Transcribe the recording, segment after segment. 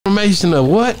Defamation of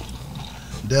what?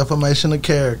 Defamation of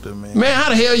character, man. Man, how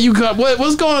the hell you got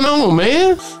what's going on,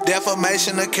 man?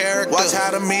 Defamation of character. Watch how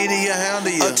the media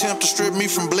handle you. Attempt to strip me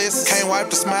from bliss. Can't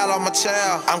wipe the smile on my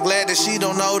child. I'm glad that she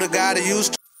don't know the guy that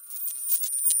used to.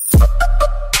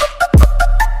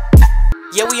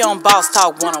 Yeah, we on Boss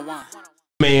Talk 101.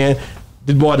 Man,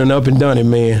 this boy done up and done it,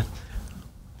 man.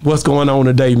 What's going on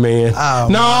today, man? Oh,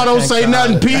 no, man, don't say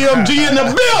nothing. PMG in the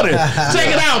building. Check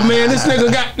it out, man. This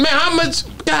nigga got, man, how much?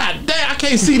 God damn, I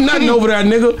can't see nothing over there,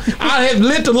 nigga. I had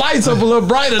lit the lights up a little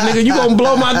brighter, nigga. You gonna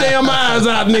blow my damn eyes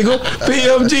out, nigga.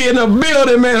 PMG in the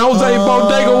building, man. Jose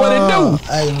Bodega, what it do?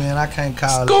 Hey, man, I can't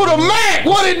call Scoota it. Mac,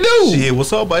 what it do? Shit,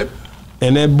 what's up, baby?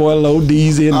 And that boy Low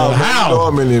Deezie in the house. You know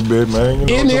I'm in this bitch, man. You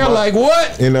know In there like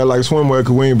what? In there like swimwear,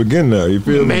 cause we ain't begin there. You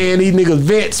feel me? Man, these niggas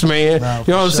vets, man. No, you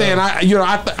know what I'm saying?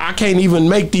 I can't even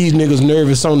make these niggas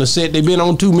nervous on the set. They been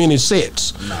on too many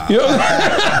sets. Nah. You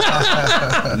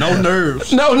know? No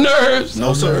nerves. No nerves.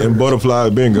 No sir. And butterflies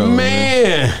been gone.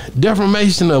 Man,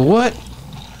 defamation of what?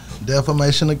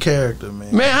 Defamation of character,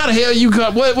 man. Man, how the hell you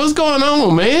got what's going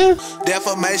on, man?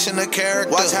 Defamation of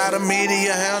character. Watch how the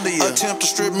media handle you. Attempt to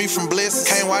strip me from bliss.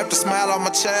 Can't wipe the smile on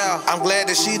my child. I'm glad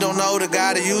that she don't know the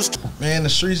guy that used to. Man, the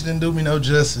streets didn't do me no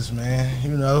justice, man.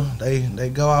 You know,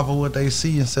 they go off of what they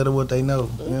see instead of what they know.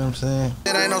 You know what I'm saying?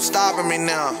 It ain't no stopping me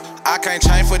now. I can't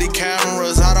change for these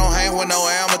cameras. I don't hang with no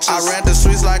amateurs. I ran the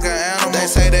streets like an animal. They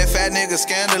say that fat nigga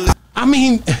scandalous. I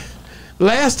mean,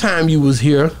 last time you was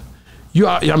here, you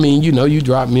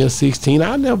dropped me a 16.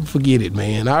 I'll never forget it,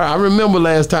 man. I remember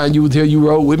last time you was here, you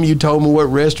rode with me, you told me what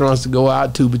restaurants to go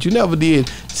out to, but you never did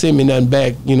send me nothing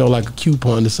back, you know, like a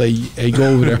coupon to say, hey,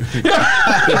 go over there.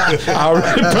 I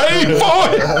already paid for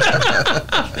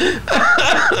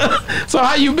it. So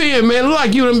how you been, man? Look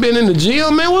like you done been in the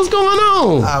gym, man. What's going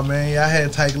on? Ah, man, I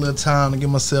had to take a little time to get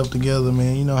myself together,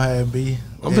 man. You know how it be.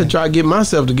 I'm gonna try to get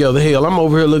myself together. Hell, I'm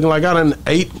over here looking like I done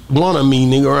ate one of me,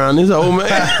 nigga, around this old man.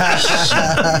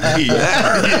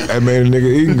 That man, a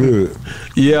nigga eating good.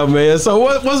 Yeah, man. So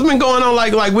what's been going on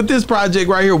like with this project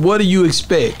right here? What do you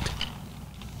expect?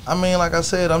 I mean, like I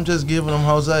said, I'm just giving them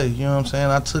Jose. You know what I'm saying?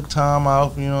 I took time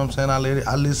off. You know what I'm saying?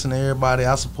 I listened to everybody.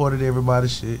 I supported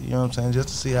everybody's shit. You know what I'm saying? Just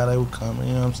to see how they were coming.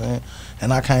 You know what I'm saying?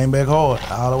 And I came back hard,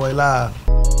 all the way live.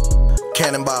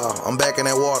 Cannonball, I'm back in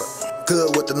that water.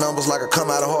 Good with the numbers like I come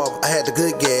out of Harvard. I had the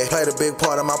good gas, played a big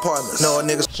part in my partners. No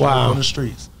niggas wow. On the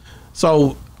streets.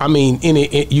 So, I mean,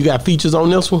 you got features on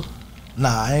this one?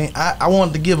 Nah, I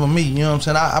wanted to give them me, you know what I'm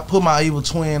saying? I put my evil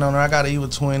twin on her. I got an evil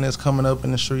twin that's coming up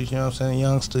in the streets, you know what I'm saying?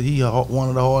 Youngster, he one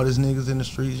of the hardest niggas in the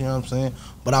streets, you know what I'm saying?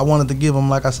 But I wanted to give him,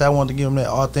 like I said, I wanted to give him that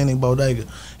authentic Bodega.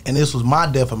 And this was my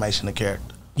defamation of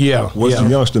character. Yeah. What's the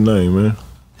youngster name, man?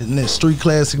 Isn't it Street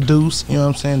Classic Deuce, you know what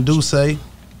I'm saying? Deuce. Okay. You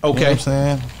know what I'm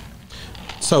saying?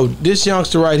 So this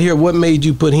youngster right here, what made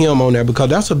you put him on there? Because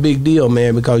that's a big deal,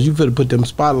 man, because you could have put them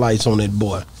spotlights on that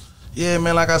boy. Yeah,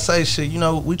 man, like I say, shit, you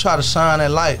know, we try to shine that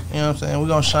light, you know what I'm saying? We're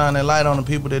going to shine that light on the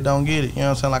people that don't get it, you know what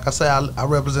I'm saying? Like I say, I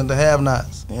represent the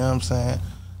have-nots, you know what I'm saying?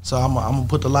 So I'm going to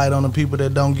put the light on the people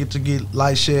that don't get to get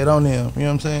light shed on them, you know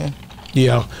what I'm saying?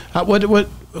 Yeah.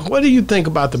 What do you think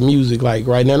about the music like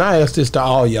right now? And I asked this to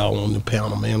all y'all on the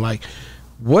panel, man, like,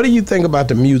 what do you think about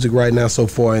the music right now so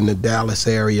far in the Dallas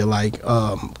area? Like,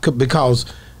 because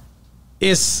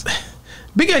it's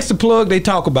Big X the Plug they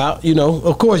talk about, you know,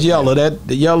 of course Yella.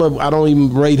 Yella, I don't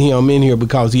even rate him in here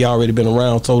because he already been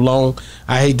around so long.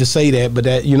 I hate to say that, but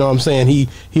that, you know what I'm saying, he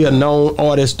a known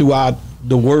artist throughout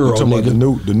the world. I'm talking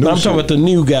about the new I'm talking about the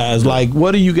new guys. Like,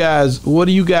 what are you guys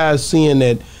seeing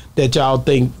that y'all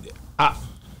think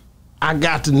I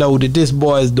got to know that this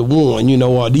boy is the one, you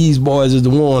know, or these boys is the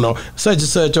one, or such and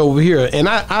such over here. And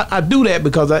I do that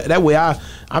because that way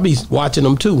I be watching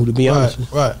them too, to be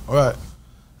honest. Right.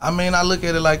 I mean, I look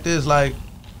at it like this, like,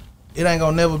 it ain't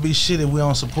gonna never be shit if we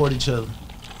don't support each other.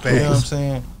 You know what I'm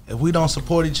saying? If we don't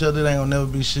support each other, it ain't gonna never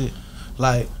be shit.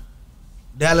 Like,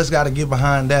 Dallas gotta get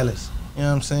behind Dallas. You know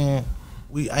what I'm saying?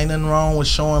 We ain't nothing wrong with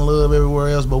showing love everywhere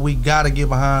else, but we gotta get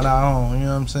behind our own, you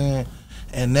know what I'm saying?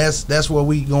 And that's where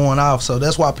we going off. So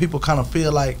that's why people kind of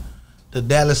feel like the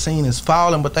Dallas scene is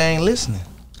falling, but they ain't listening.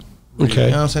 Okay.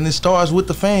 You know what I'm saying? It starts with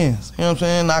the fans. You know what I'm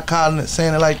saying? Not calling it,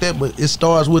 saying it like that, but it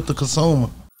starts with the consumer.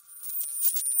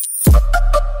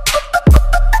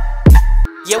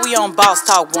 Yeah, we on Boss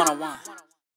Talk 101.